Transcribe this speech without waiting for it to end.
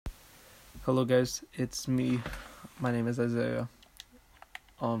Hello guys, it's me. My name is Isaiah.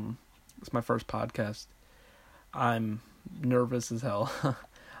 It's my first podcast. I'm nervous as hell.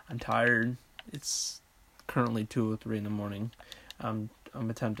 I'm tired. It's currently 2:03 in the morning. I'm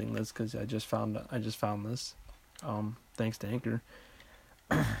attempting this because I just found this. Thanks to Anchor.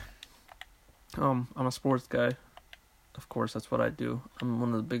 I'm a sports guy. Of course, that's what I do. I'm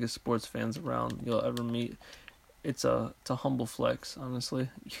one of the biggest sports fans around you'll ever meet. It's a humble flex, honestly.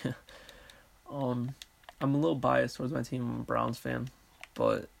 I'm a little biased towards my team. I'm a Browns fan,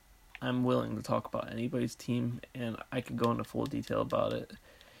 but I'm willing to talk about anybody's team, and I could go into full detail about it.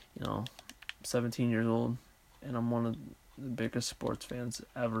 17 years old, and I'm one of the biggest sports fans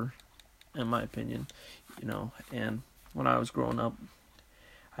ever, in my opinion. And when I was growing up,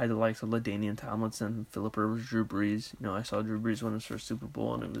 I had the likes of LaDainian Tomlinson, Phillip Rivers, Drew Brees. I saw Drew Brees win his first Super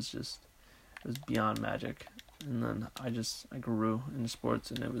Bowl, and it was beyond magic. And then I grew into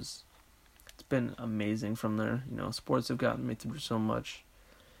sports, and it's been amazing from there. Sports have gotten me through so much,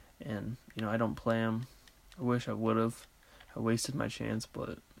 and I don't play them. I wish I would have. I wasted my chance,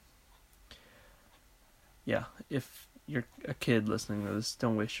 but yeah, if you're a kid listening to this,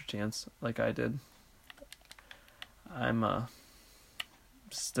 don't waste your chance like I did. I'm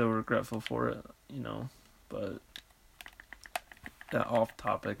still regretful for it, but that off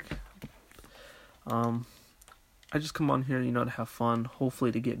topic. I just come on here, to have fun,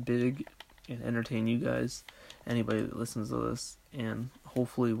 hopefully to get big and entertain you guys, anybody that listens to this, and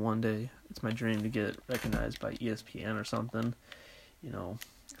hopefully one day it's my dream to get recognized by ESPN or something,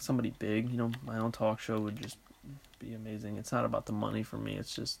 somebody big. My own talk show would just be amazing. It's not about the money for me,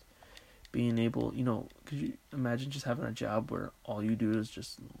 it's just being able, could you imagine just having a job where all you do is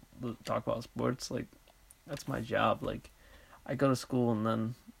just talk about sports? Like, that's my job. Like, I go to school and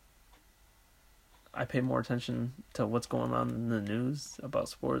then I pay more attention to what's going on in the news about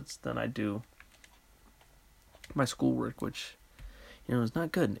sports than I do my schoolwork, which, is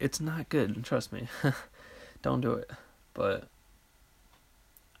not good. It's not good, trust me. Don't do it. But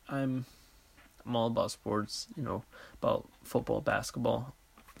I'm all about sports, about football, basketball,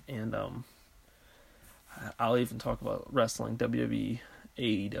 and I'll even talk about wrestling, WWE,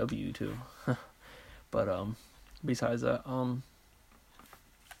 AEW too. But besides that, I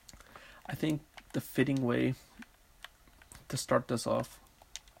think the fitting way to start this off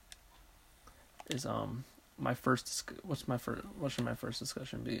is what should my first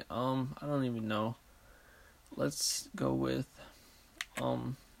discussion be? I don't even know. Let's go with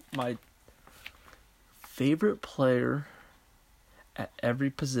my favorite player at every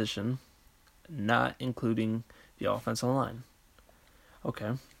position, not including the offensive line.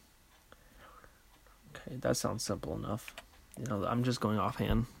 Okay, that sounds simple enough. I'm just going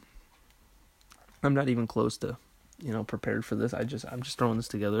offhand. I'm not even close to, prepared for this. I'm just throwing this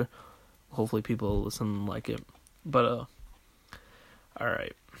together. Hopefully people will listen and like it. But,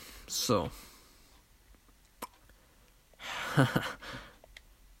 alright. So,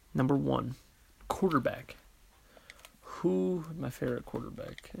 number one, quarterback. Who is my favorite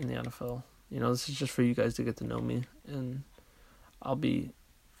quarterback in the NFL? This is just for you guys to get to know me. And I'll be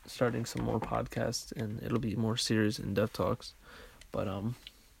starting some more podcasts, and it'll be more serious in-depth talks. But,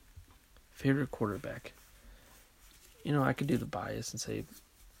 favorite quarterback. I could do the bias and say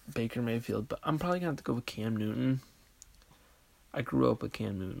Baker Mayfield, but I'm probably going to have to go with Cam Newton. I grew up with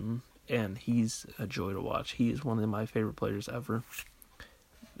Cam Newton, and he's a joy to watch. He is one of my favorite players ever.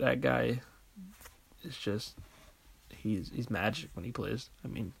 That guy is just, he's magic when he plays. I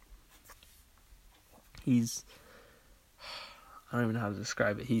mean, I don't even know how to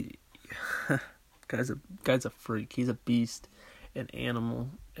describe it. Guy's a freak. He's a beast, an animal,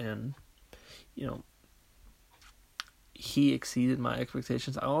 and he exceeded my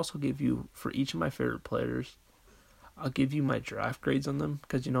expectations. I also give you, for each of my favorite players, I'll give you my draft grades on them,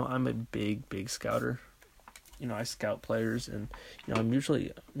 because, I'm a big scouter. I scout players, and, I'm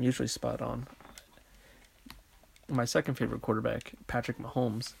usually spot on. My second favorite quarterback, Patrick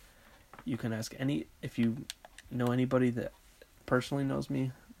Mahomes. You can ask if you know anybody that personally knows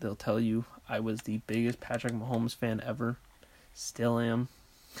me, they'll tell you I was the biggest Patrick Mahomes fan ever. Still am.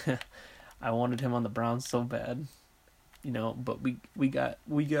 I wanted him on the Browns so bad, but we got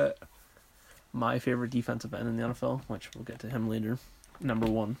my favorite defensive end in the NFL, which we'll get to him later, number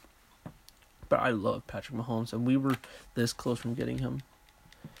one. But I love Patrick Mahomes, and we were this close from getting him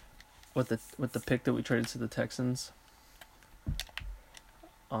with the pick that we traded to the Texans.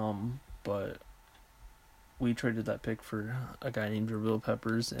 But we traded that pick for a guy named Jabril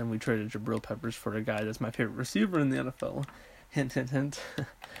Peppers, and we traded Jabril Peppers for a guy that's my favorite receiver in the NFL. Hint, hint, hint.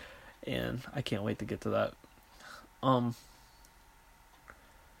 And I can't wait to get to that.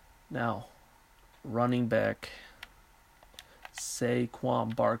 Now, running back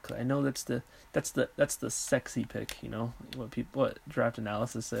Saquon Barkley. I know that's the sexy pick, what draft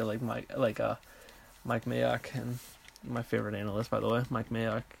analysis say, like Mike Mayock, and my favorite analyst, by the way, Mike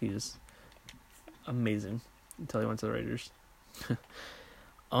Mayock. He is amazing until he went to the Raiders.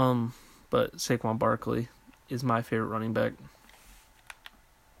 But Saquon Barkley is my favorite running back.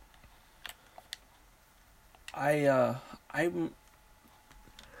 I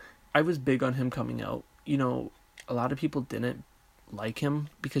was big on him coming out. A lot of people didn't like him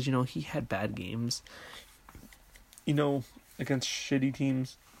because, he had bad games, against shitty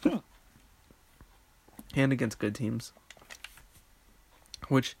teams and against good teams.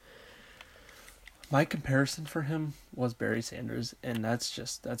 Which, my comparison for him was Barry Sanders, and that's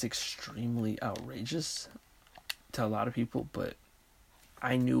extremely outrageous to a lot of people, but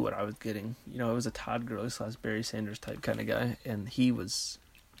I knew what I was getting. It was a Todd Gurley / Barry Sanders type kind of guy, and he was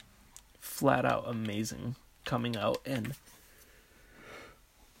flat out amazing coming out, and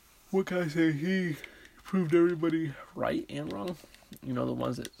what can I say? He proved everybody right and wrong. The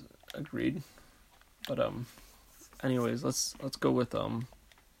ones that agreed. But anyways, let's go with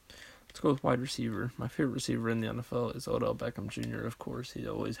wide receiver. My favorite receiver in the NFL is Odell Beckham Jr. Of course, he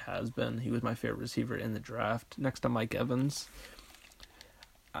always has been. He was my favorite receiver in the draft, next to Mike Evans.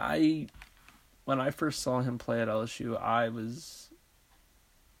 When I first saw him play at LSU, I was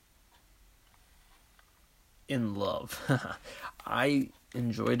in love. I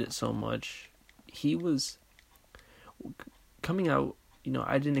enjoyed it so much. He was coming out,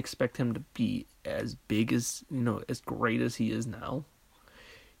 I didn't expect him to be as big as, as great as he is now.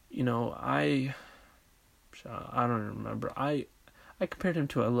 I don't remember. I compared him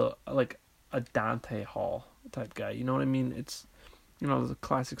to a Dante Hall type guy. You know what I mean? It's, the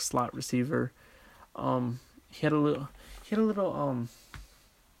classic slot receiver. He had a little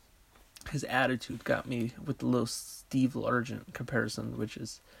his attitude got me with the little Steve Largent comparison, which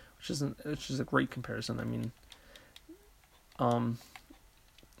is a great comparison. I mean,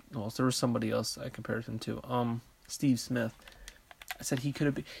 well, there was somebody else I compared him to. Steve Smith. I said he could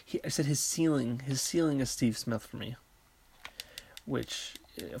have been. I said his ceiling is Steve Smith for me. Which,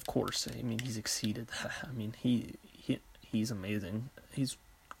 of course, I mean, he's exceeded that. I mean, he's amazing. He's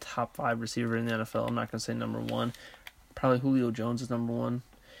top 5 receiver in the NFL. I'm not gonna say number 1. Probably Julio Jones is number 1.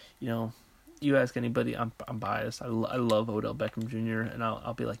 You ask anybody, I'm biased. I love Odell Beckham Jr. and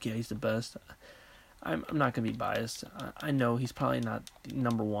I'll be like, yeah, he's the best. I'm not gonna be biased. I know he's probably not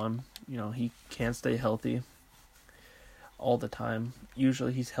number 1. He can't stay healthy all the time.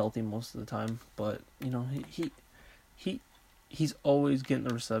 Usually he's healthy most of the time, but he's always getting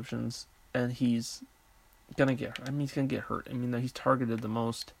the receptions, and he's gonna get hurt. He's gonna get hurt. He's targeted the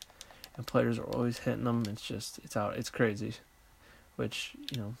most, and players are always hitting him. It's crazy. Which,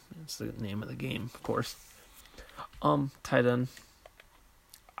 it's the name of the game, of course. Tight end.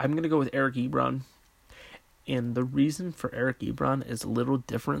 I'm going to go with Eric Ebron. And the reason for Eric Ebron is a little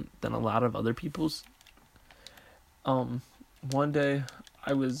different than a lot of other people's. One day,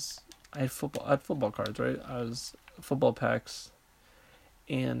 I had football cards, right? I was football packs.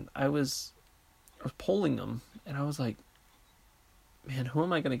 And I was polling them. And I was like, man, who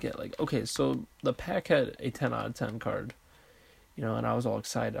am I going to get? Okay, so the pack had a 10 out of 10 card. And I was all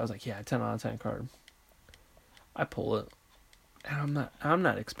excited. I was like, yeah, 10 out of 10 card. I pull it. And I'm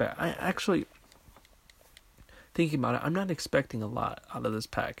not actually, thinking about it, I'm not expecting a lot out of this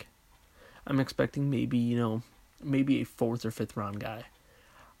pack. I'm expecting maybe a 4th or 5th round guy.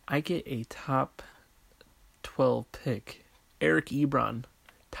 I get a top 12 pick. Eric Ebron,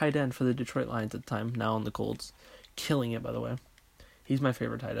 tight end for the Detroit Lions at the time, now on the Colts. Killing it, by the way. He's my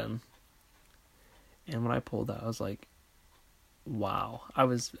favorite tight end. And when I pulled that, I was like, wow. I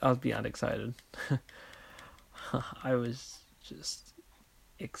was beyond excited. I was just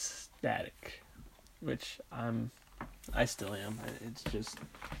ecstatic, which I still am. It's just,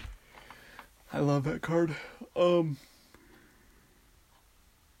 I love that card. Let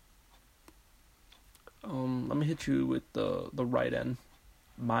me hit you with the right end.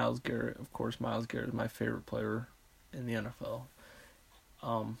 Myles Garrett. Of course, Myles Garrett is my favorite player in the NFL.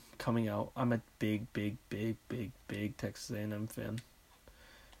 Coming out, I'm a big Texas A&M fan.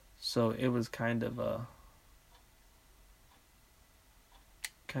 So it was kind of a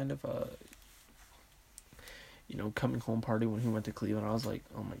coming home party when he went to Cleveland. I was like,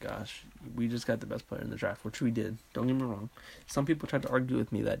 oh my gosh, we just got the best player in the draft, which we did. Don't get me wrong. Some people tried to argue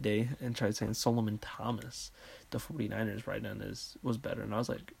with me that day and tried saying Solomon Thomas, the 49ers right end, was better. And I was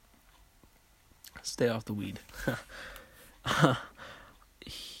like, stay off the weed.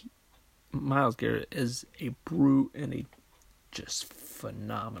 Myles Garrett is a brute and a just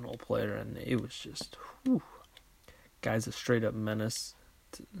phenomenal player, and it was just, whew. Guy's a straight up menace,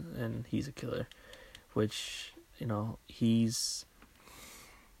 and he's a killer, which, he's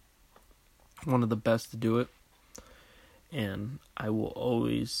one of the best to do it, and he will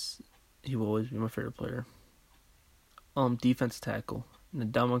always be my favorite player. Defense tackle,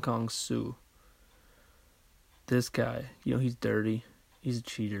 Ndamukong Suh. This guy, he's dirty. He's a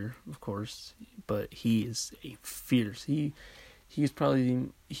cheater, of course, but he is a fierce. He was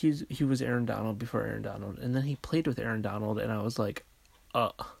Aaron Donald before Aaron Donald, and then he played with Aaron Donald, and I was like,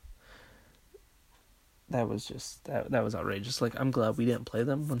 that was outrageous. Like, I'm glad we didn't play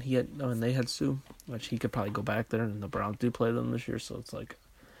them when they had Suh, which he could probably go back there, and the Browns do play them this year, so it's like,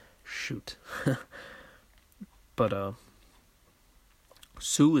 shoot. But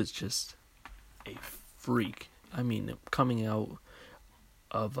Suh is just a freak. I mean, coming out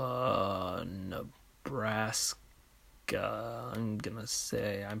of Nebraska,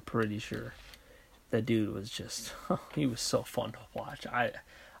 I'm pretty sure that dude was just, he was so fun to watch.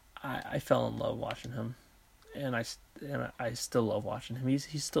 I fell in love watching him, and I still love watching him.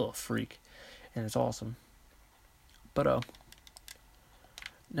 He's still a freak, and it's awesome. But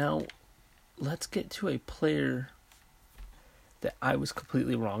now let's get to a player that I was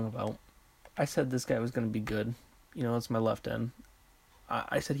completely wrong about. I said this guy was going to be good. It's my left end.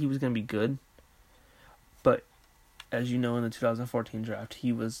 I said he was going to be good, but as you know, in the 2014 draft,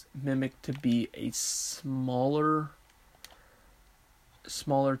 he was mimicked to be a smaller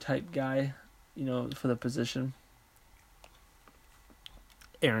type guy, for the position.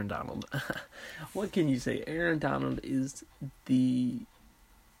 Aaron Donald. What can you say? Aaron Donald is the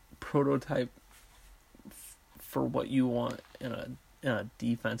prototype for what you want in a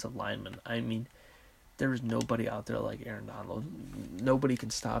defensive lineman. I mean, there's nobody out there like Aaron Donald. Nobody can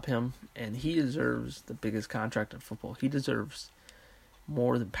stop him, and he deserves the biggest contract in football. He deserves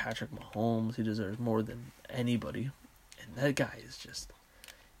more than Patrick Mahomes. He deserves more than anybody. And that guy is just,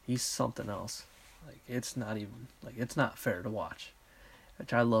 he's something else. Like, it's not fair to watch.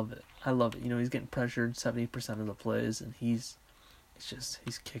 Which I love it. He's getting pressured 70% of the plays, and he's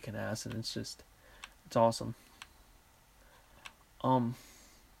kicking ass, and it's awesome.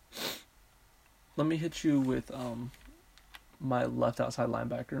 Let me hit you with my left outside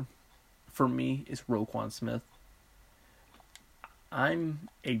linebacker. For me, it's Roquan Smith. I'm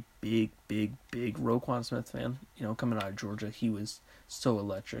a big Roquan Smith fan. Coming out of Georgia, he was so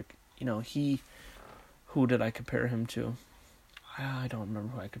electric. Who did I compare him to? I don't remember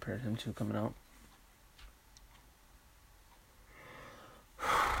who I compared him to coming out.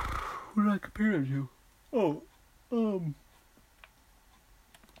 Who did I compare him to?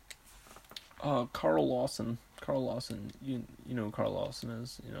 Carl Lawson. Carl Lawson, you know who Carl Lawson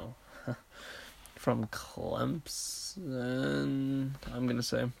is, from Clemson, I'm gonna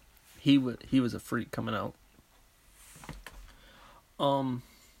say. He was a freak coming out.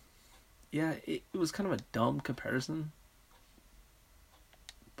 Yeah, it was kind of a dumb comparison,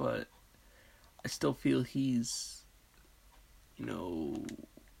 but I still feel he's,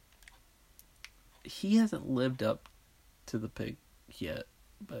 he hasn't lived up to the pick yet,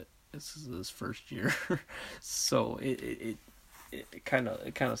 but this is his first year, so it kind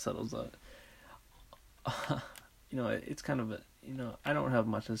of settles that. It's kind of I don't have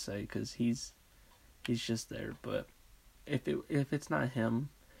much to say because he's just there. But if it's not him,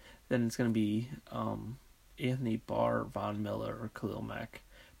 then it's gonna be Anthony Barr, Von Miller, or Khalil Mack.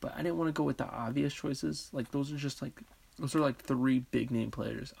 But I didn't want to go with the obvious choices. Like, those are three big name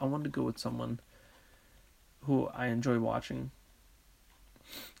players. I wanted to go with someone who I enjoy watching.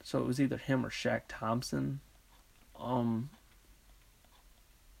 So it was either him or Shaq Thompson.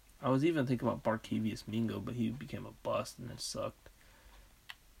 I was even thinking about Barkevious Mingo, but he became a bust and it sucked.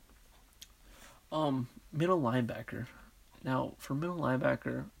 Middle linebacker. Now, for middle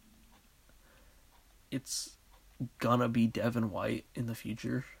linebacker, it's gonna be Devin White in the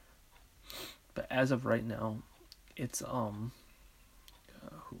future. But as of right now, it's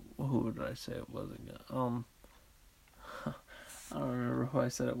who did I say it was again? I don't remember who I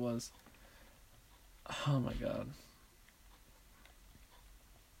said it was. Oh my god.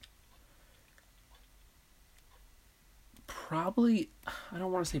 Probably, I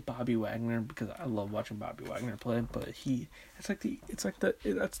don't want to say Bobby Wagner because I love watching Bobby Wagner play, but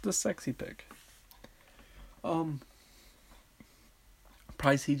that's the sexy pick. Probably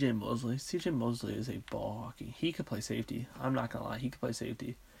CJ Mosley. CJ Mosley is a ball hockey. He could play safety. I'm not gonna lie, he could play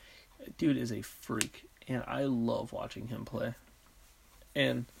safety. Dude is a freak, and I love watching him play.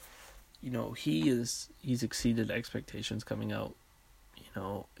 And he's exceeded expectations coming out.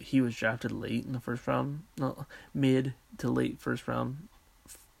 he was drafted late in the first round, no, mid to late first round,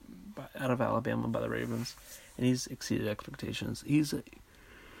 out of Alabama by the Ravens, and he's exceeded expectations. He's a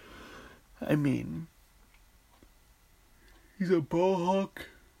ball hawk.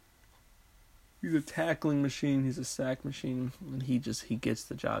 He's a tackling machine. He's a sack machine, and he gets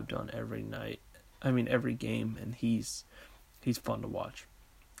the job done every night. Every game, and he's fun to watch.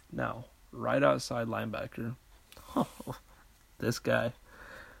 Now, right outside linebacker, this guy's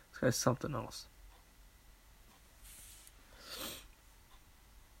something else.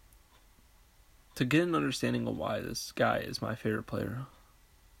 To get an understanding of why this guy is my favorite player,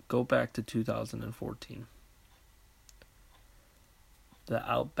 go back to 2014. The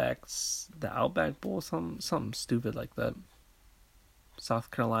Outback Bowl, something stupid like that.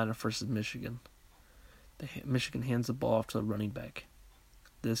 South Carolina versus Michigan. Michigan hands the ball off to the running back.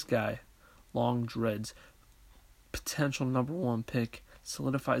 This guy, long dreads, potential number 1 pick,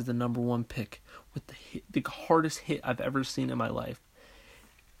 solidifies the number 1 pick with the hardest hit I've ever seen in my life.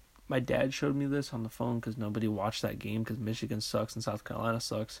 My dad showed me this on the phone because nobody watched that game because Michigan sucks and South Carolina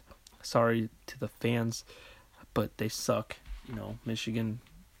sucks. Sorry to the fans, but they suck. Michigan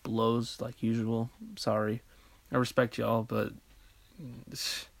blows like usual. Sorry. I respect y'all, but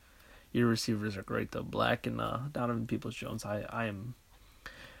your receivers are great though. Black and Donovan Peoples-Jones. I am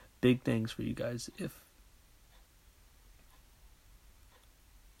big things for you guys if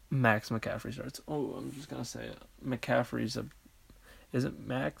Max McCaffrey starts. Oh, I'm just gonna say it. McCaffrey's is it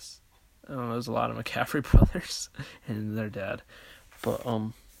Max? I don't know, there's a lot of McCaffrey brothers and their dad. But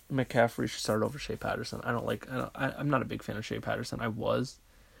McCaffrey should start over Shea Patterson. I'm not a big fan of Shea Patterson. I was,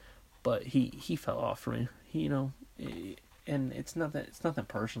 but he fell off for me. And it's nothing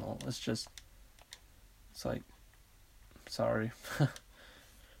personal. It's like, sorry.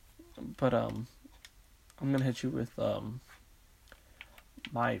 But I'm gonna hit you with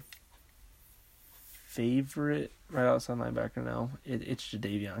my favorite right outside linebacker now. It's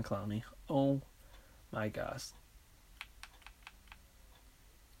Jadeveon Clowney. Oh my gosh.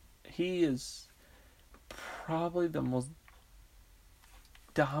 He is probably the most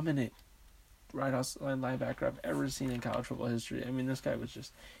dominant right outside linebacker I've ever seen in college football history. This guy was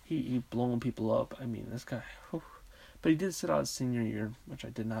just, he blowing people up. This guy, whew. But he did sit out his senior year, which I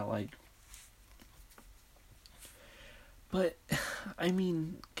did not like. But, I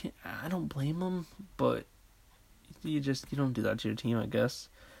don't blame him, but you don't do that to your team, I guess.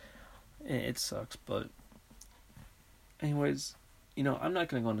 It sucks, but anyways, I'm not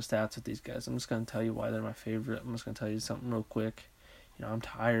going to go into stats with these guys. I'm just going to tell you why they're my favorite. I'm just going to tell you something real quick. I'm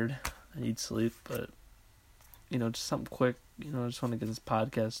tired. I need sleep, but, just something quick. I just want to get this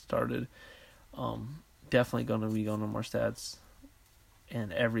podcast started. Definitely going to be going to more stats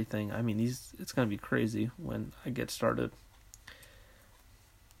and everything. It's going to be crazy when I get started.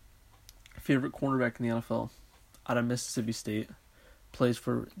 Favorite cornerback in the NFL, out of Mississippi State, plays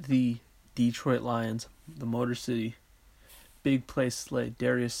for the Detroit Lions, the Motor City. Big play Slay,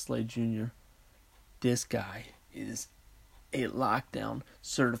 Darius Slay Jr. This guy is a lockdown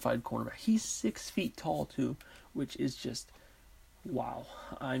certified cornerback. He's 6 feet tall too, which is just wow.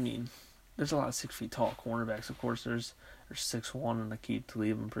 There's a lot of 6 feet tall cornerbacks. Of course, there's 6'1" and Aqib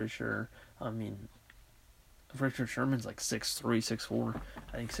Talib. I'm pretty sure. Richard Sherman's like 6'3", 6'4".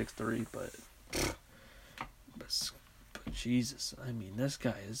 I think 6'3", but Jesus, this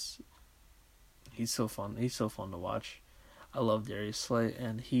guy he's so fun. He's so fun to watch. I love Darius Slay,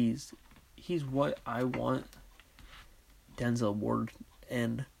 and he's what I want Denzel Ward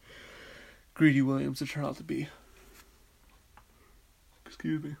and Greedy Williams to turn out to be.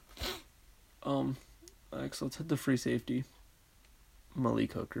 Excuse me. So let's hit the free safety.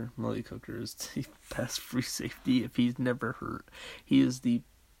 Malik Hooker. Malik Hooker is the best free safety if he's never hurt. He is the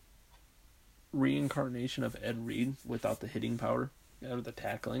reincarnation of Ed Reed without the hitting power or the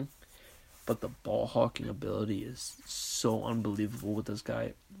tackling. But the ball hawking ability is so unbelievable with this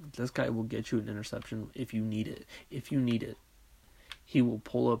guy. This guy will get you an interception if you need it. If you need it, he will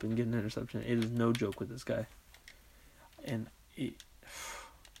pull up and get an interception. It is no joke with this guy. And it's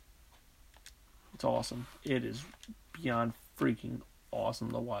awesome. It is beyond freaking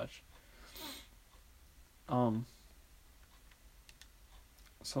awesome to watch.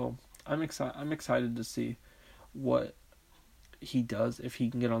 So I'm excited to see what he does if he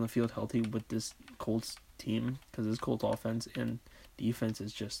can get on the field healthy with this Colts team, because this Colts offense and defense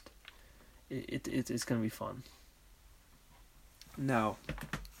is just it's gonna be fun. Now,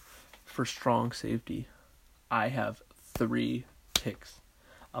 for strong safety, I have 3 picks.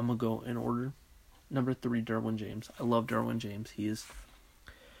 I'm gonna go in order. Number 3, Derwin James. I love Derwin James. He is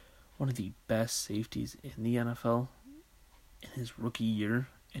one of the best safeties in the NFL. in his rookie year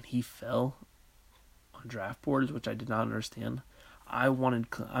and he fell on draft boards, which I did not understand. I'm not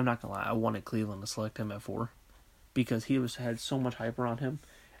gonna lie, I wanted Cleveland to select him at 4 because he had so much hype around him,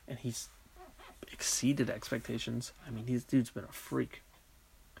 and he's exceeded expectations. I mean, this dude's been a freak.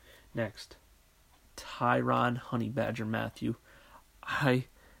 Next, Tyrann Honey Badger Mathieu. I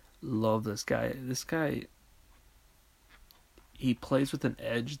love this guy. This guy, he plays with an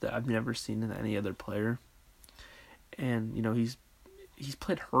edge that I've never seen in any other player. And, you know, he's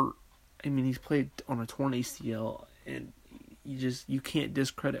played hurt. I mean, he's played on a torn ACL, and you can't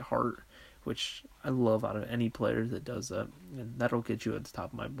discredit Hart, which I love out of any player that does that, and that'll get you at the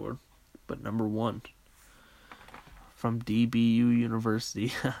top of my board. But number 1, from DBU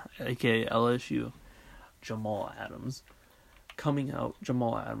University, aka LSU, Jamal Adams. Coming out,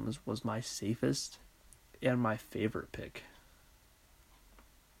 Jamal Adams was my safest and my favorite pick.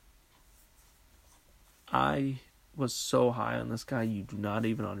 I was so high on this guy, you do not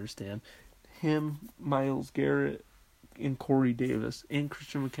even understand. Him, Myles Garrett, and Corey Davis, and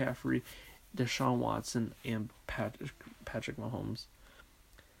Christian McCaffrey, Deshaun Watson, and Patrick Mahomes.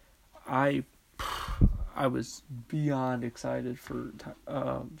 I was beyond excited for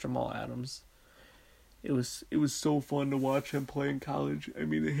Jamal Adams. It was so fun to watch him play in college. I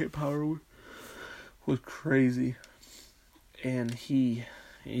mean, the hit power was crazy, and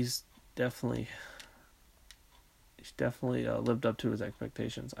he's definitely lived up to his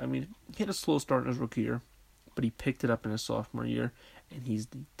expectations. I mean, he had a slow start in his rookie year, but he picked it up in his sophomore year, and he's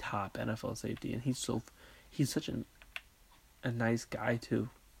the top NFL safety, and he's such a nice guy too.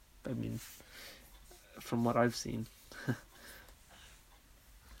 I mean, from what I've seen.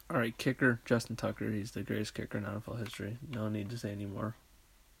 All right, kicker, Justin Tucker. He's the greatest kicker in NFL history. No need to say anymore.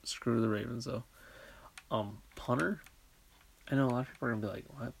 Screw the Ravens, though. Punter? I know a lot of people are going to be like,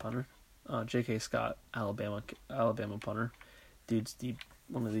 what, punter? J.K. Scott, Alabama punter. Dude's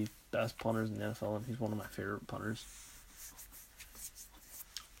one of the best punters in the NFL, and he's one of my favorite punters.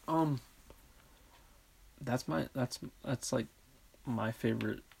 That's like my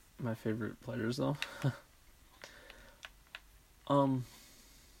favorite players, though.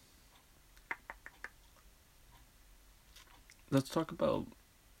 Let's talk about,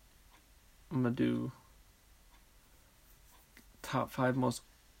 I'm going to do top 5 most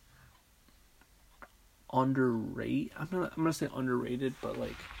underrated. I'm going to say underrated, but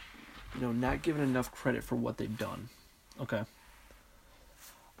like, you know, not given enough credit for what they've done. Okay.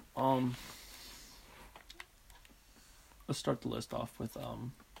 Let's start the list off with,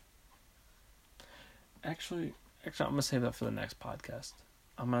 actually, I'm going to save that for the next podcast.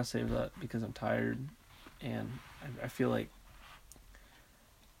 I'm going to save that because I'm tired, and I feel like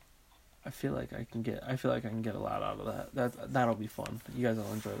I can get a lot out of that. That'll be fun. You guys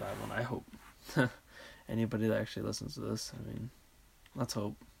will enjoy that one, I hope. Anybody that actually listens to this, I mean, let's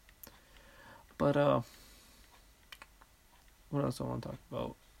hope. But what else I want to talk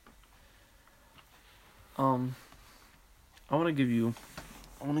about? I want to give you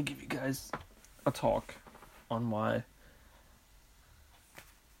guys a talk on why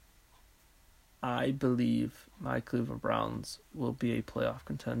I believe my Cleveland Browns will be a playoff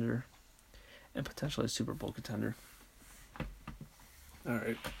contender and potentially a Super Bowl contender.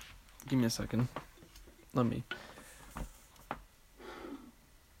 Alright, give me a second. Let me.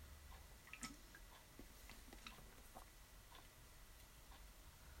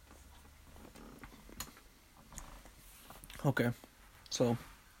 Okay, so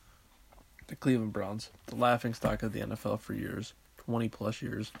the Cleveland Browns, the laughingstock of the NFL for years, 20 plus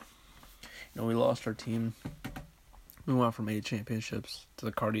years. You know, we lost our team. We went from 8 championships to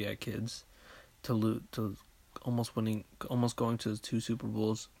the Cardiac Kids to almost going to 2 Super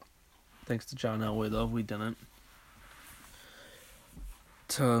Bowls. Thanks to John Elway, though, we didn't.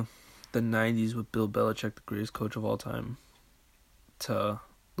 To the 90s with Bill Belichick, the greatest coach of all time. To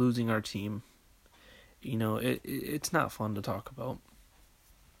losing our team. You know, it's not fun to talk about.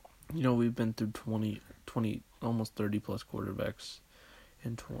 You know, we've been through 20 almost 30 plus quarterbacks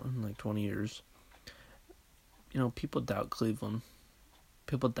in 20 years. You know, people doubt Cleveland.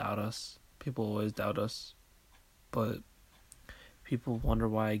 People doubt us. People always doubt us. But people wonder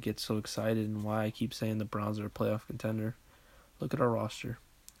why I get so excited and why I keep saying the Browns are a playoff contender. Look at our roster.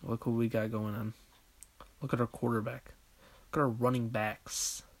 Look what we got going on. Look at our quarterback. Look at our running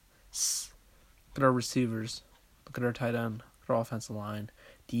backs. Look at our receivers. Look at our tight end. Look at our offensive line.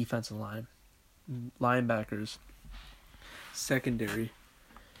 Defensive line. Linebackers. Secondary.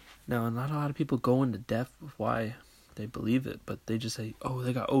 Now, not a lot of people go into depth with why they believe it, but they just say, oh,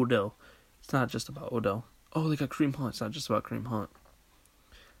 they got Odell. It's not just about Odell. Oh, they got Kareem Hunt. It's not just about Kareem Hunt.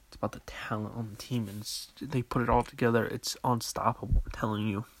 It's about the talent on the team, and they put it all together. It's unstoppable, I'm telling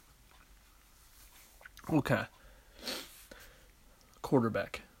you. Okay.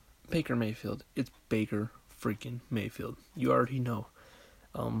 Quarterback. Baker Mayfield. It's Baker freaking Mayfield. You already know.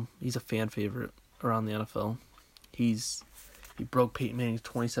 He's a fan favorite around the NFL. He broke Peyton Manning's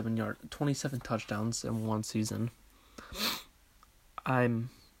 27 touchdowns in one season.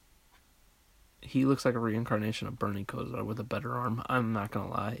 He looks like a reincarnation of Bernie Kosar with a better arm. I'm not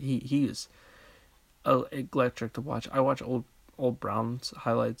gonna lie. He is electric to watch. I watch old Browns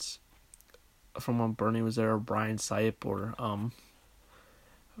highlights from when Bernie was there, or Brian Sipe, or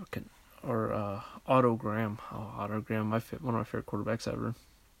Otto Graham. Otto Graham, one of my favorite quarterbacks ever.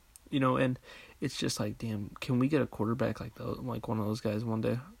 And it's just like, damn, can we get a quarterback like one of those guys one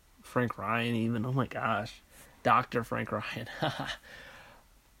day? Frank Ryan, even. Oh my gosh, Dr. Frank Ryan.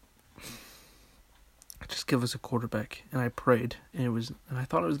 Just give us a quarterback. And I prayed, and I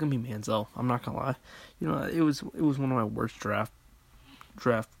thought it was gonna be Manziel. I'm not gonna lie. It was one of my worst draft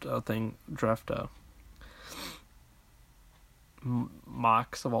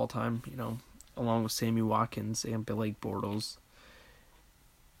mocks of all time. Along with Sammy Watkins and Blake Bortles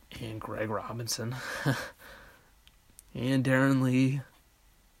and Greg Robinson and Darren Lee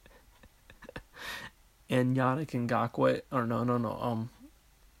and Yannick Ngakoue. Or no.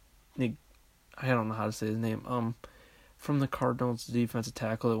 Nick. I don't know how to say his name. From the Cardinals, defensive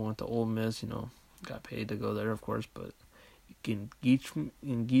tackle that went to Ole Miss. Got paid to go there, of course, but Geach,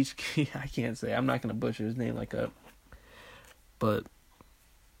 I can't say. I'm not gonna butcher his name like that. But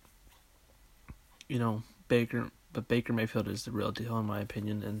Baker Mayfield is the real deal in my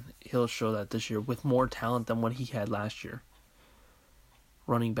opinion, and he'll show that this year with more talent than what he had last year.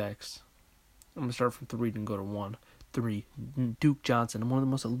 Running backs. I'm gonna start from 3 and go to 1. 3, Duke Johnson, one of the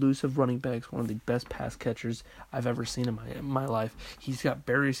most elusive running backs, one of the best pass catchers I've ever seen in my life. He's got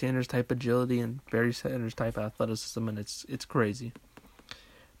Barry Sanders type agility and Barry Sanders type athleticism, and it's crazy.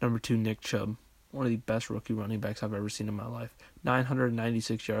 Number 2, Nick Chubb, one of the best rookie running backs I've ever seen in my life.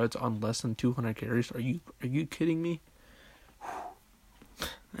 996 yards on less than 200 carries. Are you kidding me?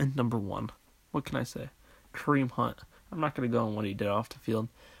 And number 1, what can I say? Kareem Hunt. I'm not going to go on what he did off the field,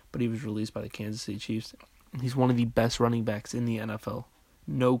 but he was released by the Kansas City Chiefs. He's one of the best running backs in the NFL.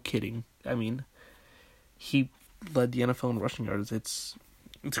 No kidding. I mean, he led the NFL in rushing yards. It's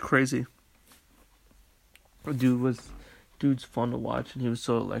crazy. Dude's fun to watch, and he was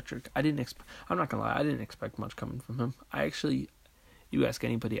so electric. I'm not gonna lie, I didn't expect much coming from him. You ask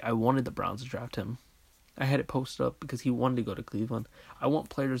anybody, I wanted the Browns to draft him. I had it posted up because he wanted to go to Cleveland. I want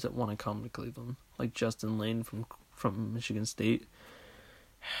players that want to come to Cleveland, like Justin Lane from Michigan State.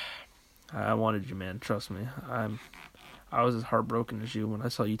 I wanted you, man. Trust me. I was as heartbroken as you when I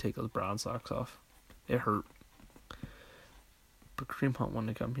saw you take those brown socks off. It hurt. But Kareem Hunt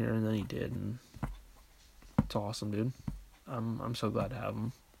wanted to come here, and then he did, and it's awesome, dude. I'm so glad to have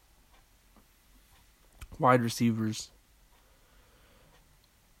him. Wide receivers.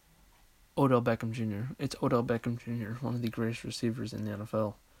 Odell Beckham Jr. It's Odell Beckham Jr., one of the greatest receivers in the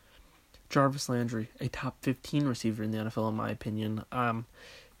NFL. Jarvis Landry, a top 15 receiver in the NFL, in my opinion.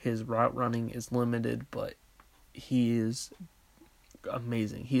 His route running is limited, but he is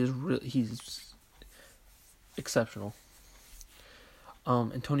amazing. He's exceptional.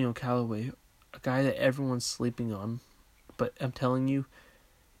 Antonio Callaway, a guy that everyone's sleeping on, but I'm telling you,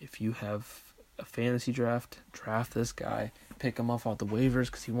 if you have a fantasy draft this guy, pick him off the waivers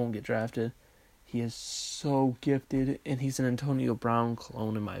because he won't get drafted. He is so gifted, and he's an Antonio Brown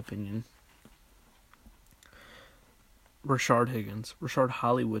clone, in my opinion. Rashard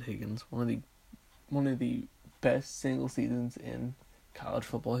Hollywood Higgins, one of the best single seasons in college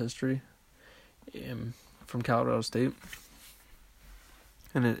football history, from Colorado State,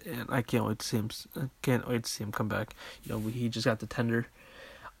 and I can't wait to see him. Come back. He just got the tender,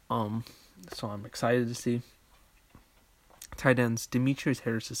 so I'm excited to see. Tight ends, Demetrius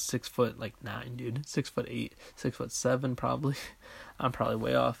Harris is 6'9", dude, 6'8", 6'7", probably. I'm probably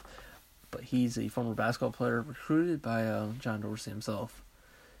way off. But he's a former basketball player recruited by John Dorsey himself.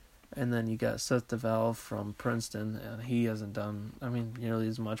 And then you got Seth DeVal from Princeton, and he hasn't done, nearly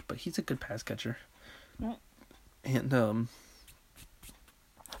as much, but he's a good pass catcher. And, of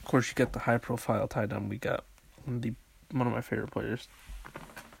course, you got the high-profile tight end. We got one of my favorite players,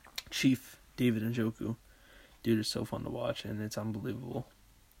 Chief David Njoku. Dude is so fun to watch, and it's unbelievable.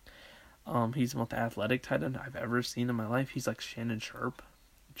 He's the most athletic tight end I've ever seen in my life. He's like Shannon Sharp,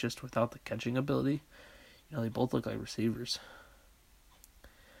 just without the catching ability. They both look like receivers.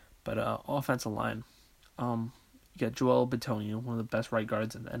 But offensive line, you got Joel Bitonio, one of the best right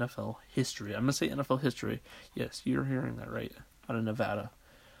guards in the NFL history. I'm going to say NFL history. Yes, you're hearing that right. Out of Nevada.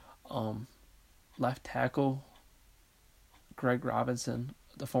 Left tackle, Greg Robinson,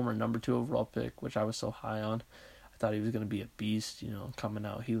 the former number 2 overall pick, which I was so high on. I thought he was going to be a beast, coming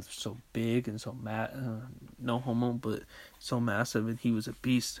out. He was so big and so no homo, but so massive, and he was a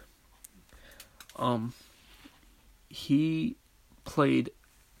beast. He played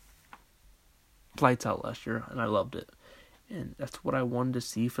lights out last year, and I loved it. And that's what I wanted to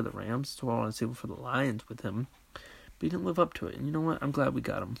see for the Rams. That's what I wanted to see for the Lions with him. But he didn't live up to it. And you know what? I'm glad we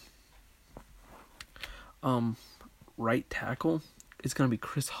got him. Right tackle is going to be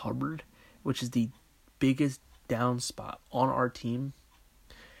Chris Hubbard, which is the biggest down spot on our team.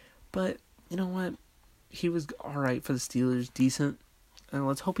 But you know what? He was all right for the Steelers, decent. And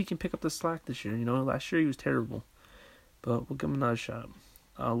let's hope he can pick up the slack this year. Last year he was terrible. But we'll give him another shot.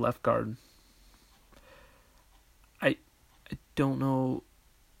 Left guard. I don't know.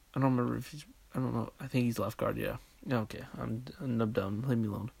 I don't remember if he's... I don't know. I think he's left guard, yeah. Okay, I'm done. Leave me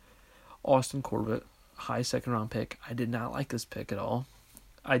alone. Austin Corbett, high second-round pick. I did not like this pick at all.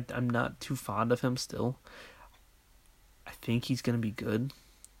 I'm not too fond of him still. I think he's going to be good.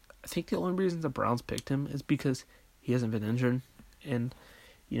 I think the only reason the Browns picked him is because he hasn't been injured. And,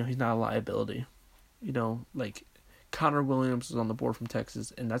 he's not a liability. Like Connor Williams was on the board from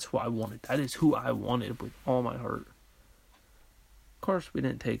Texas, and that's who I wanted. That is who I wanted with all my heart. Of course, we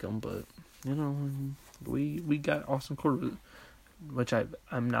didn't take him, but, we got Austin Corbett, which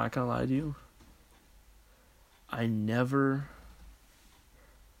I'm not going to lie to you. I never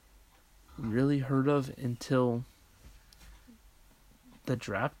really heard of until the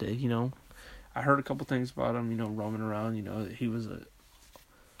draft day, I heard a couple things about him, roaming around, he was a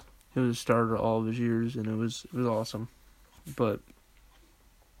starter all of his years, and it was awesome. But,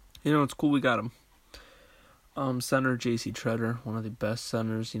 it's cool we got him. Center J.C. Treader, one of the best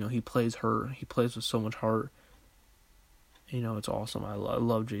centers. He plays hurt. He plays with so much heart. It's awesome. I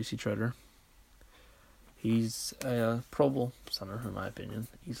love J.C. Treader. He's a Pro Bowl center, in my opinion,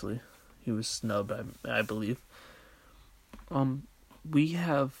 easily. He was snubbed, I believe. We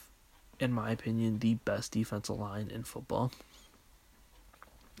have, in my opinion, the best defensive line in football.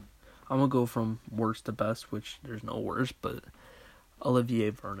 I'm going to go from worst to best, which there's no worst, but Olivier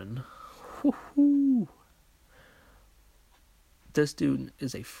Vernon. Woo-hoo. This dude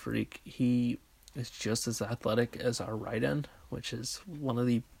is a freak. He is just as athletic as our right end, which is one of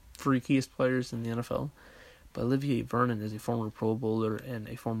the freakiest players in the NFL. But Olivier Vernon is a former Pro Bowler and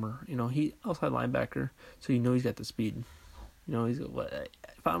a former, he outside linebacker, so he's got the speed. He's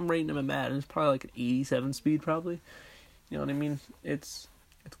if I'm rating him at Madden, it's probably like an 87 speed, probably. You know what I mean? It's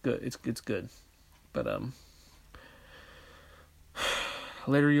good. It's good. But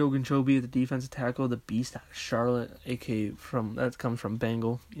Larry Ogunjobi at the defensive tackle, the beast out of Charlotte, that comes from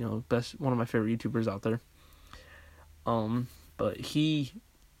Bengal. One of my favorite YouTubers out there. But he's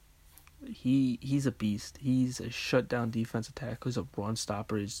a beast. He's a shutdown defensive tackle. He's a run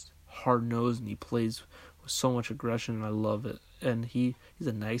stopper. He's hard nosed and he plays with so much aggression, and I love it. And he's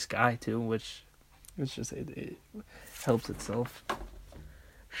a nice guy too, which let's just say it helps itself.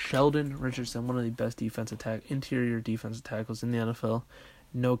 Sheldon Richardson, one of the best interior defensive tackles in the NFL.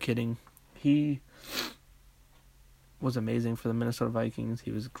 No kidding. He was amazing for the Minnesota Vikings.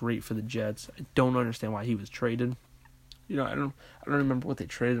 He was great for the Jets. I don't understand why he was traded. I don't remember what they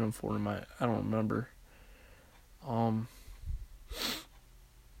traded him for. I don't remember. What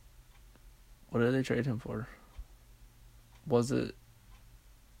did they trade him for? Was it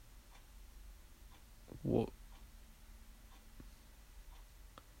what?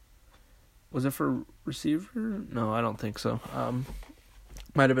 Was it for receiver? No, I don't think so.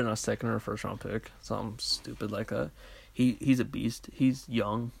 Might have been a second or a first round pick, something stupid like that. He's a beast. He's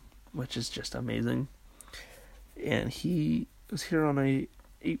young, which is just amazing. And he was here on a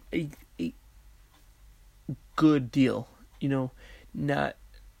good deal. Not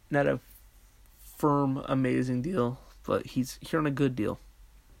a firm, amazing deal, but he's here on a good deal.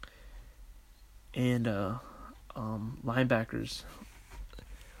 And linebackers,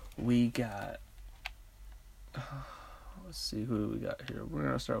 we got. Let's see who we got here. We're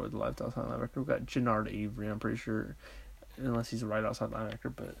gonna start with the left outside linebacker. We got Jannard Avery. I'm pretty sure, unless he's a right outside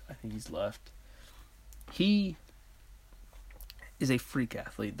linebacker, but I think he's left. He is a freak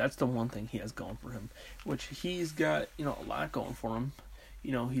athlete. That's the one thing he has going for him, which he's got, a lot going for him.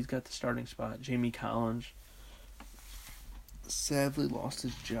 He's got the starting spot. Jamie Collins sadly lost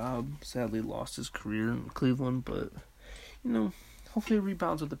his job, lost his career in Cleveland, but, hopefully he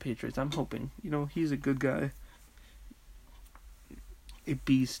rebounds with the Patriots. I'm hoping. He's a good guy. A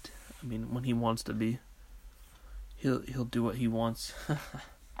beast. When he wants to be. He'll do what he wants.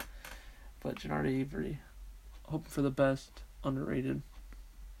 But Jannard Avery, hoping for the best, underrated.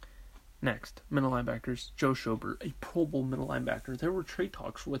 Next, middle linebackers, Joe Schobert, a Pro Bowl middle linebacker. There were trade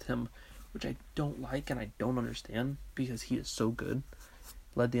talks with him, which I don't like and I don't understand because he is so good.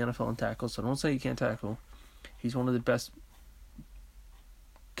 Led the NFL in tackles, so don't say he can't tackle. He's one of the best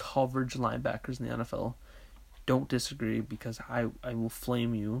coverage linebackers in the NFL. Don't disagree because I will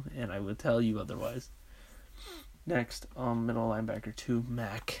flame you and I will tell you otherwise. Next, middle linebacker 2,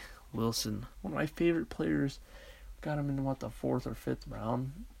 Mack Wilson. One of my favorite players. Got him in the 4th or 5th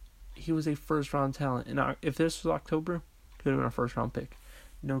round. He was a first round talent. And if this was October, could have been a first round pick.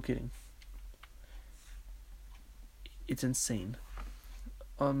 No kidding. It's insane.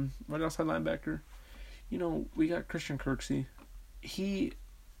 Right outside linebacker, we got Christian Kirksey.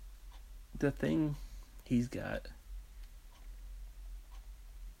 The thing he's got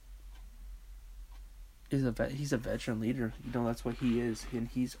is he's a veteran leader. That's what he is, and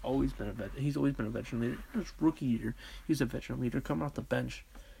he's always been a veteran leader. In his rookie year, he's a veteran leader coming off the bench,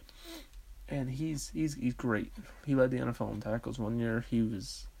 and he's great. He led the NFL in tackles one year.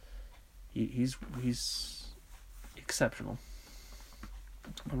 He's exceptional.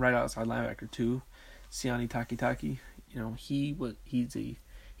 Right outside linebacker 2, Sione Takitaki.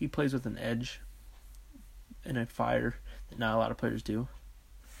 He plays with an edge and a fire that not a lot of players do.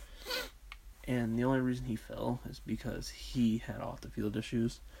 And the only reason he fell is because he had off the field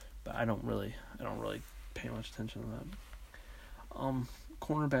issues, but I don't really pay much attention to that.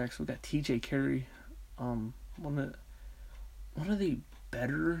 Cornerbacks, we got T.J. Carey, one of the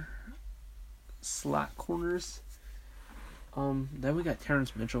better slot corners. Then we got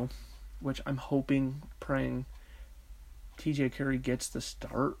Terrence Mitchell, which I'm praying T.J. Carey gets the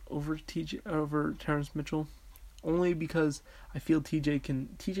start over Terrence Mitchell, only because I feel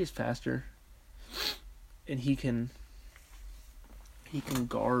TJ's faster, and he can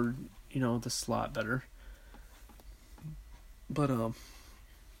guard the slot better. But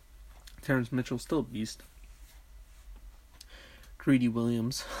Terrence Mitchell's still a beast. Greedy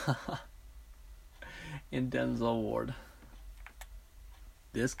Williams and Denzel Ward.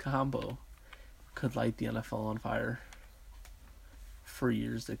 This combo could light the NFL on fire for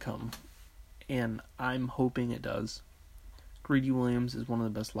years to come, and I'm hoping it does. Greedy Williams is one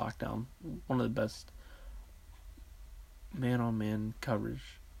of the best lockdown, one of the best man-on-man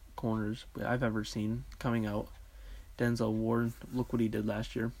coverage corners I've ever seen coming out. Denzel Ward, look what he did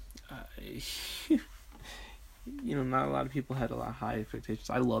last year. Not a lot of people had a lot of high expectations.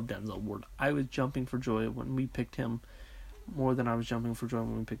 I love Denzel Ward. I was jumping for joy when we picked him more than I was jumping for joy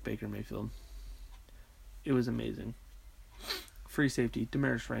when we picked Baker Mayfield. It was amazing. Free safety,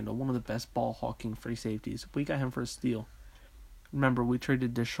 Demarius Randall, one of the best ball-hawking free safeties. We got him for a steal. Remember, we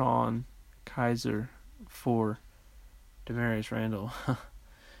traded Deshaun Kaiser for Demarius Randall.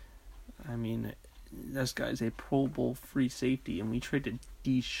 I mean, this guy's a Pro Bowl free safety, and we traded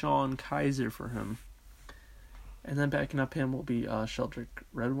Deshaun Kaiser for him. And then backing up him will be Sheldrick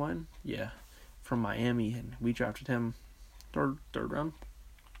Redwine, from Miami, and we drafted him third round.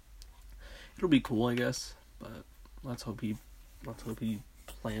 It'll be cool, I guess, but let's hope he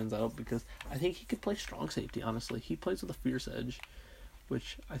plans out, because I think he could play strong safety. Honestly, he plays with a fierce edge,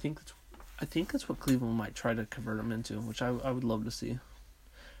 which I think that's what Cleveland might try to convert him into, which I would love to see.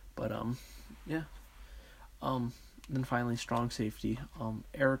 But then finally strong safety,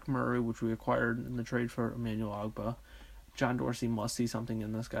 Eric Murray, which we acquired in the trade for Emmanuel Ogbah. John Dorsey must see something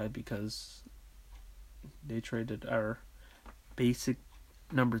in this guy because they traded our basic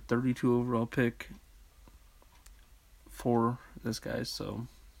number 32 overall pick for this guy, so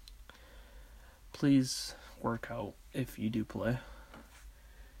please work out if you do play.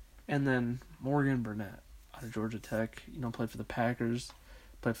 And then Morgan Burnett out of Georgia Tech, played for the Packers,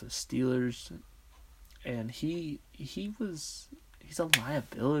 played for the Steelers, and he's a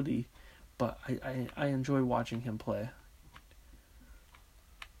liability, but I enjoy watching him play.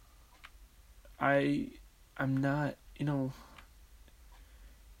 I'm not, not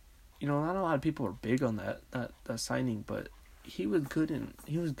a lot of people are big on that signing, but he was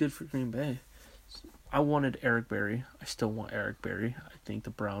good for Green Bay. I wanted Eric Berry. I still want Eric Berry. I think the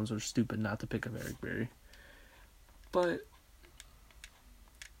Browns are stupid not to pick up Eric Berry. But,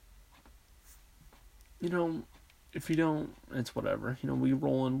 if you don't, it's whatever. We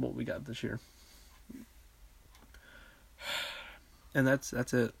roll in what we got this year. And that's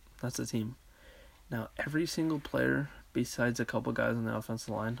it. That's the team. Now, every single player, besides a couple guys on the offensive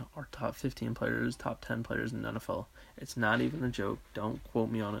line, are top 15 players, top 10 players in the NFL. It's not even a joke. Don't quote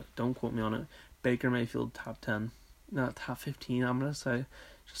me on it. Baker Mayfield, top 10. Not top 15, I'm going to say,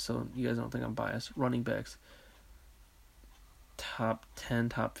 just so you guys don't think I'm biased. Running backs, top 10,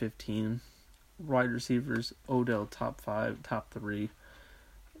 top 15. Wide receivers, Odell, top 5, top 3.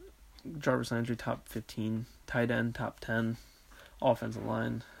 Jarvis Landry, top 15. Tight end, top 10. Offensive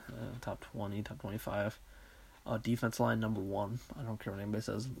line, top 20, top 25. Defense line, number 1. I don't care what anybody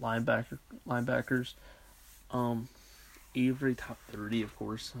says. Linebackers. Avery, top 30, of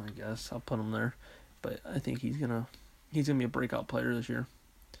course. I guess I'll put him there. But I think he's gonna be a breakout player this year.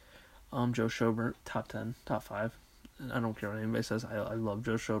 Joe Schobert, top 10, top 5. I don't care what anybody says. I love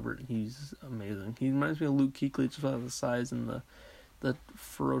Joe Schobert. He's amazing. He reminds me of Luke Kuechly, just by the size and the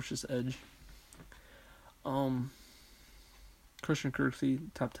ferocious edge. Christian Kirksey,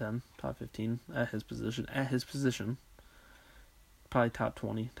 top 10, top 15 at his position. Probably top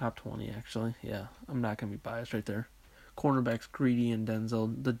 20 actually. Yeah, I'm not gonna be biased right there. Cornerbacks Greedy and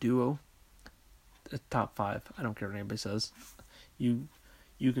Denzel, the duo, top 5. I don't care what anybody says. You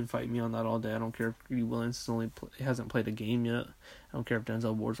can fight me on that all day. I don't care if Greedy Williams hasn't played a game yet. I don't care if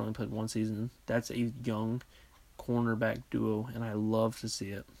Denzel Ward's only played one season. That's a young cornerback duo, and I love to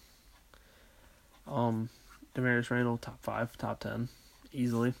see it. Demarius Randall, top 5, top 10,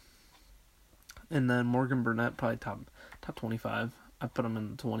 easily. And then Morgan Burnett, probably top 25. I put him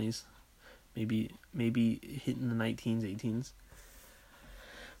in the 20s, maybe hitting the 19s, 18s.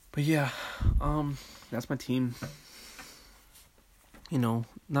 But yeah, that's my team.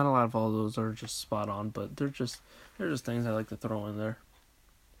 Not a lot of all those are just spot on, but they're just things I like to throw in there.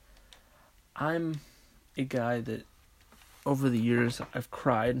 I'm a guy that over the years I've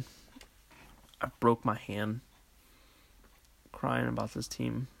cried. I broke my hand crying about this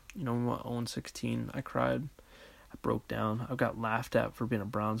team. We went 0-16. I cried. I broke down. I got laughed at for being a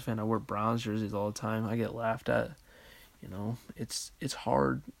Browns fan. I wear Browns jerseys all the time. I get laughed at. It's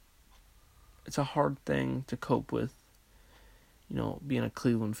hard. It's a hard thing to cope with. Being a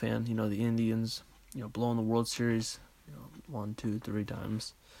Cleveland fan, the Indians, blowing the World Series, 1, 2, 3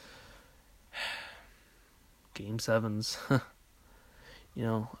 times. Game 7s.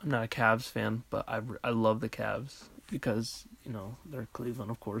 I'm not a Cavs fan, but I love the Cavs because, they're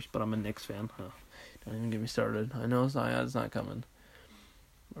Cleveland, of course, but I'm a Knicks fan. Don't even get me started. I know Zion's not coming.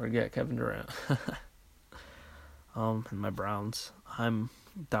 Or get Kevin Durant. And my Browns. I'm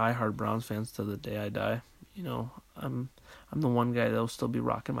diehard Browns fans to the day I die. I'm the one guy that'll still be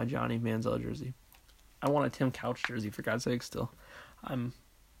rocking my Johnny Manziel jersey. I want a Tim Couch jersey, for God's sake, still. I'm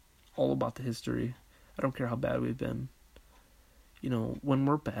all about the history. I don't care how bad we've been. When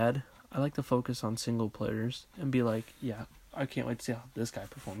we're bad, I like to focus on single players and be like, yeah, I can't wait to see how this guy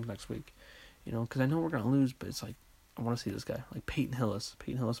performs next week. Because I know we're going to lose, but it's like, I want to see this guy. Like Peyton Hillis.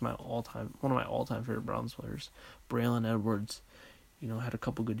 Peyton Hillis is one of my all-time favorite Browns players. Braylon Edwards, had a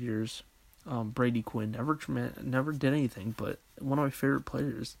couple good years. Brady Quinn never did anything, but one of my favorite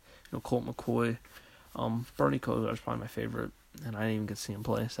players. Colt McCoy, Bernie Kosar is probably my favorite, and I didn't even get to see him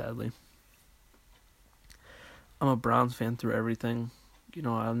play, sadly. I'm a Browns fan through everything. I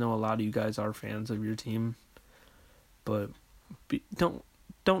know a lot of you guys are fans of your team, but don't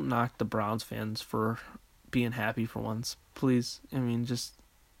knock the Browns fans for being happy for once, please. Just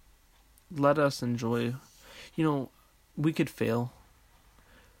let us enjoy. We could fail,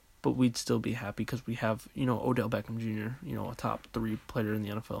 but we'd still be happy because we have, Odell Beckham Jr., a top 3 player in the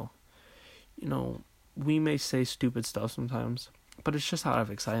NFL. We may say stupid stuff sometimes, but it's just out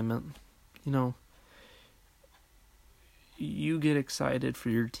of excitement. You get excited for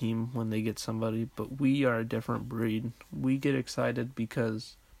your team when they get somebody, but we are a different breed. We get excited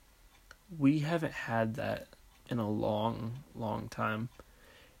because we haven't had that in a long, long time.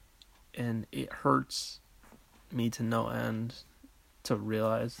 And it hurts me to no end to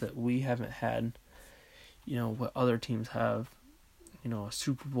realize that we haven't had, what other teams have, a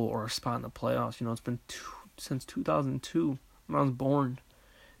Super Bowl or a spot in the playoffs. It's been since 2002 when I was born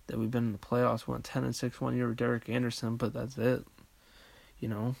that we've been in the playoffs. We went 10-6 one year with Derek Anderson, but that's it.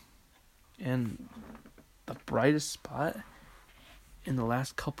 And the brightest spot in the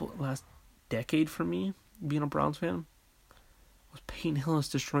last decade for me, being a Browns fan, was Peyton Hillis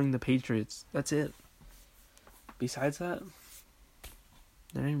destroying the Patriots. That's it. Besides that,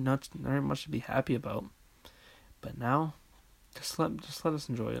 there ain't much to be happy about. But now, just let us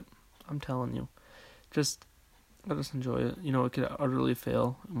enjoy it. I'm telling you. Just let us enjoy it. It could utterly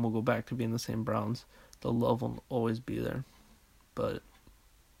fail, and we'll go back to being the same Browns. The love will always be there. But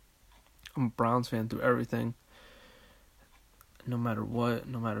I'm a Browns fan through everything. No matter what,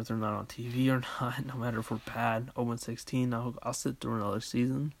 no matter if they're not on TV or not, no matter if we're bad, 0-16, I'll sit through another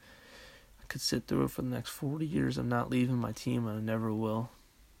season. I could sit through it for the next 40 years. I'm not leaving my team, and I never will.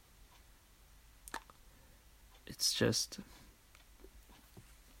 It's just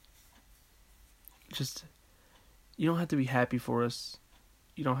you don't have to be happy for us.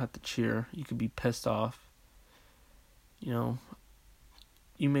 You don't have to cheer. You could be pissed off. You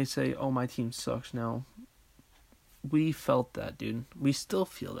you may say, oh, my team sucks now. We felt that, dude. We still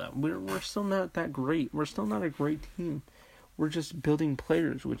feel that. We're still not that great. We're still not a great team. We're just building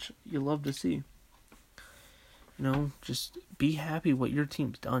players, which you love to see. Just be happy what your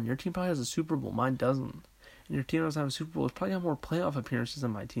team's done. Your team probably has a Super Bowl. Mine doesn't. And your team doesn't have a Super Bowl. It's probably got more playoff appearances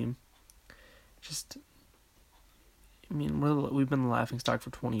than my team. We've been a laughingstock for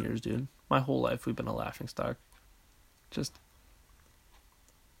 20 years, dude. My whole life we've been a laughingstock. Just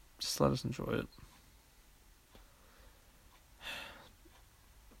let us enjoy it.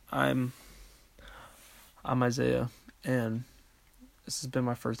 I'm Isaiah, and this has been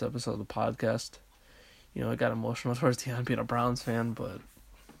my first episode of the podcast. I got emotional towards the end being a Browns fan, but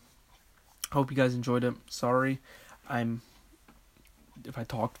I hope you guys enjoyed it. Sorry, if I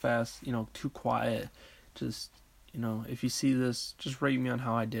talked fast, too quiet. Just, if you see this, just rate me on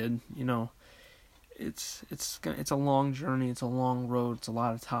how I did. It's a long journey. It's a long road. It's a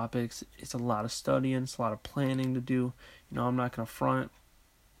lot of topics. It's a lot of studying. It's a lot of planning to do. I'm not gonna front.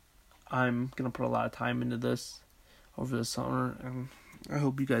 I'm gonna put a lot of time into this over the summer, and I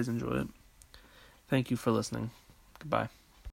hope you guys enjoy it. Thank you for listening. Goodbye.